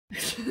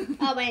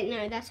Oh wait,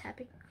 no, that's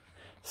happy.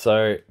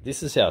 So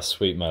this is how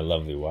sweet my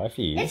lovely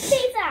wifey is. It's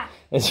pizza.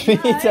 It's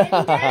pizza.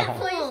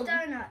 Please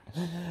donut.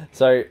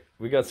 So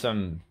we got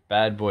some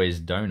Bad Boys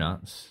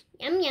donuts.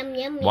 Yum yum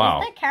yum.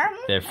 Wow. Is that caramel?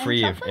 They're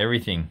free of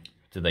everything.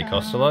 Did they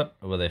cost a lot,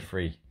 or were they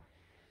free?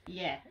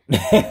 Yeah.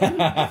 This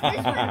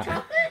one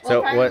chocolate? Well,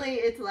 apparently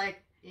it's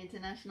like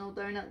International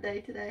Donut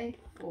Day today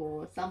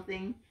or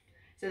something.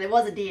 So there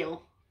was a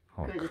deal.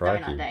 Oh, Because it's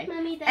crikey. Donut Day.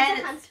 Mummy, And there's a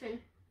it's- huntsman.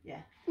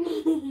 Yeah.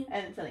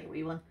 And it's only a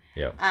wee one.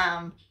 Yep.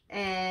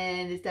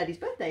 And it's Daddy's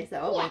birthday, so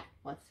I went,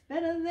 what's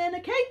better than a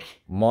cake?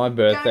 My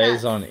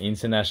birthday's Donuts. on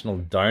International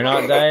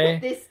Donut Day.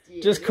 This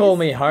year Just call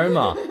me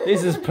Homer.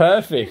 This is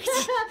perfect.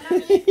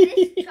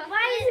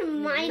 Why is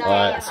my No,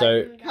 Alright,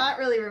 so- Can't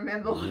really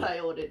remember what I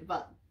ordered,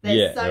 but there's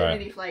Yeah, so right.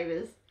 many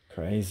flavours.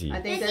 Crazy.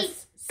 I think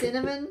there's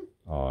cinnamon,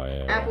 Oh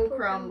yeah. apple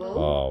crumble,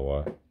 Oh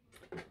what?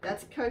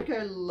 that's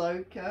Coco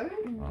Loco,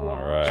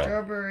 All right.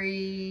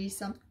 strawberry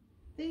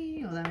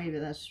something, or maybe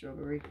that's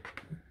strawberry.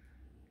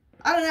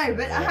 I don't know,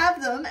 but I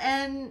have them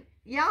and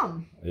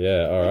yum.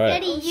 Yeah. All right.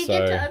 Daddy, you so,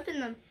 get to open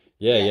them.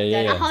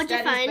 Yeah. I'll hold your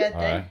Daddy's phone.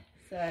 birthday. Alright.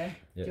 So,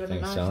 Yeah, do you want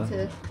thanks, a knife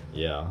Sally. to...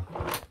 Yeah.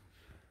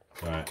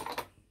 All right.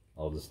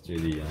 I'll just do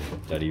the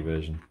daddy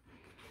version.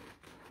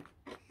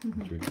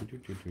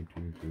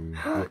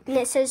 And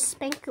it says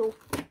spankle.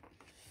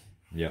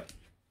 Yep.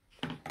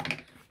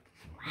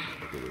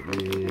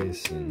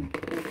 This and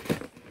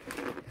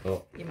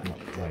oh You might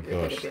need to my do it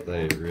a gosh, bit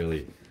they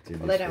really do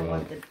Well, this they don't well.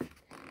 want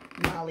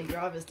the gnarly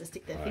drivers to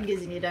stick their Alright.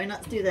 fingers in your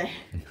donuts, do they?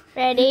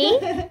 Ready?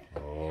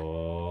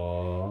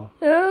 Oh,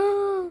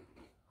 Oh.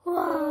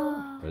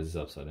 Wow. where's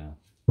this upside down?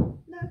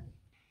 No.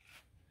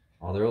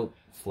 Oh, they're all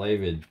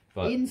flavored,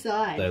 but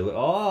Inside. they look.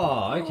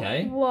 Oh,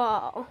 okay.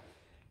 Wow. Oh,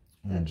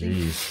 I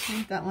jeez.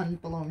 think that one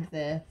belonged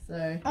there.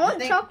 So I want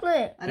think,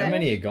 chocolate. I How don't,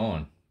 many are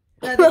gone?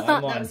 No, I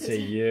might see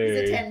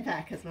It's you. a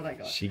 10-pack. That's what I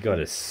got. She got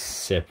a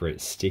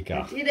separate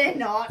sticker. Did it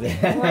not? 1, 2,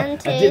 I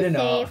did 3,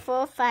 not.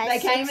 4, 5, They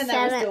came 6, and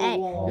they were 7, still 8,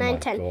 warm. Oh 9, my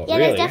 10. God, Yeah,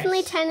 really? there's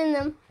definitely 10 in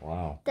them.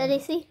 Wow. Daddy,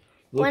 see?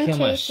 Look 1, how 2,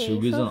 much 3,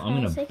 sugar's 4, on. I'm 5,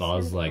 gonna 6,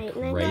 buzz 7, like 8,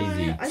 9,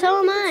 crazy. I So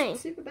don't am think I.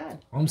 it's super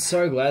bad. I'm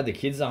so glad the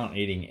kids aren't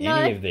eating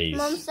any of these.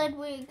 Mom said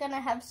we're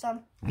gonna have some.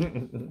 Is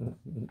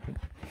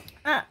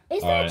All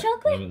that right,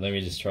 chocolate? let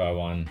me just try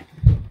one.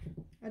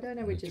 I don't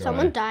know which is. Try.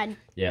 Someone died.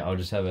 Yeah, I'll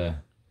just have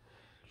a.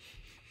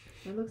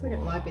 It looks like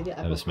it might be the Have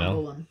a apple smell?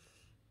 crumble one.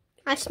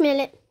 I smell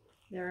it.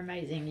 They're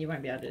amazing. You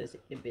won't be able to see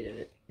a bit of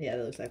it. Yeah,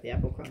 that looks like the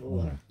apple crumble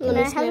one. Can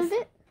I have a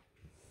bit?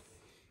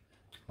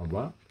 Oh,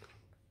 what?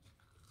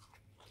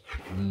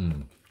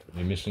 Mmm.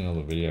 You're missing all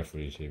the video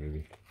footage here,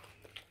 baby.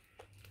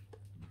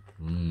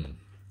 Mmm.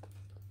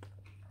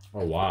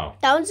 Oh, wow.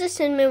 That was the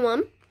cinnamon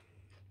one.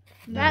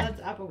 No,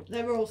 that's apple.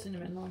 They were all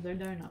cinnamon rolls. They're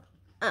donut.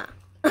 Ah.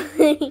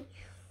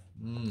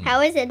 Mm.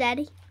 How is it,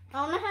 Daddy?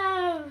 I wanna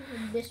have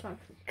this one.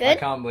 I Good?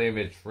 can't believe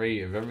it's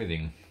free of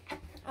everything.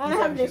 I wanna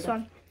have this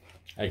one.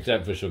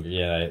 Except for sugar.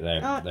 Yeah,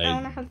 I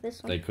wanna have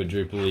this one. they I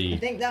quadruply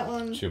think that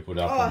one. tripled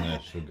up Oh. on the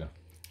sugar.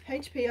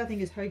 HP, I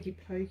think, is hokey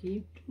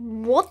pokey.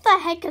 What the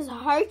heck is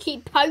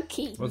hokey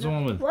pokey? What's the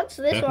one with What's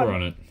this pepper one?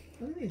 on it?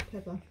 I think it's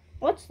pepper.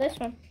 What's this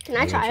one? Can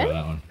I I'm gonna try it?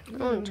 that one. I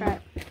wanna try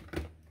it.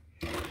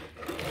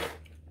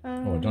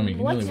 Oh, Dominic,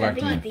 you what's nearly whacked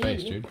it in your BVD?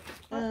 face, dude.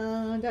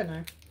 I don't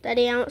know.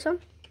 Daddy, I want some?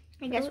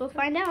 I guess we'll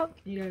find out.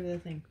 You go over the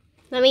thing.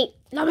 Let me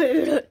eat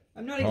it.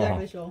 I'm not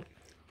exactly sure.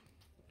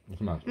 Look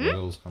how much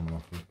oil's coming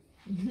off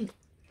it.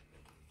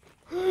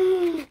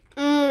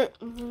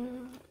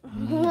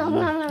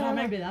 Oh,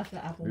 maybe that's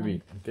the apple one.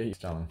 Baby, get your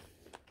stomach.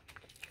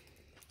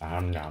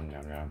 Yum, yum,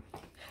 yum.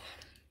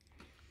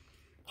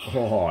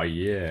 Oh,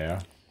 yeah.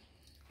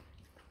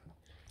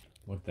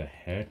 What the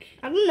heck?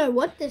 I don't know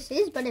what this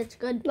is, but it's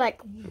good.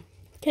 Like,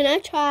 can I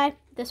try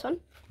this one?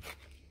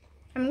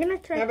 I'm gonna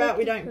try. How about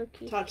we hokey don't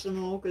pokey. touch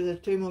them all because there's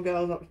 2 more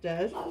girls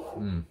upstairs.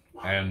 Mm.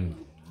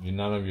 And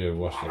none of you have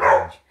washed your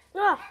hands.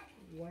 Ah,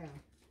 Wow.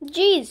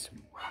 jeez.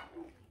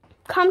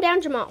 Calm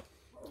down, Jamal.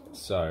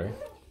 So,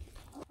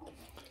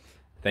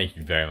 thank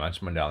you very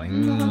much, my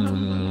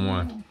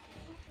darling.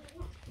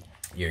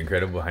 You're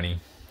incredible, honey.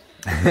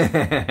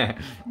 Okay.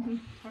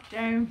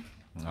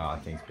 Oh,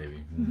 thanks,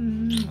 baby.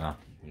 Oh,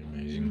 you're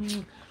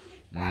amazing.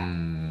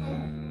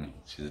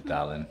 She's a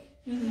darling.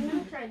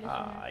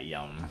 Ah,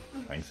 yum.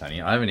 Thanks,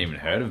 honey. I haven't even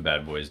heard of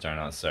Bad Boys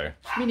Donuts, so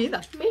Me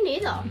neither. Me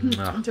neither.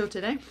 Until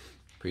today.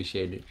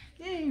 appreciate it.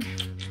 Yay.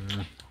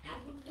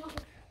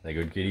 They're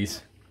good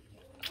kitties.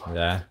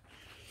 Yeah.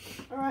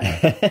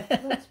 Alright,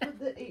 let's put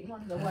the eat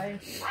ones away.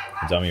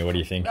 Dummy, what do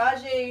you think?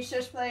 Raji,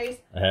 shush please.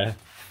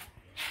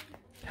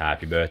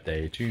 Happy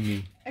birthday to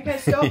me. Okay,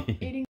 stop eating.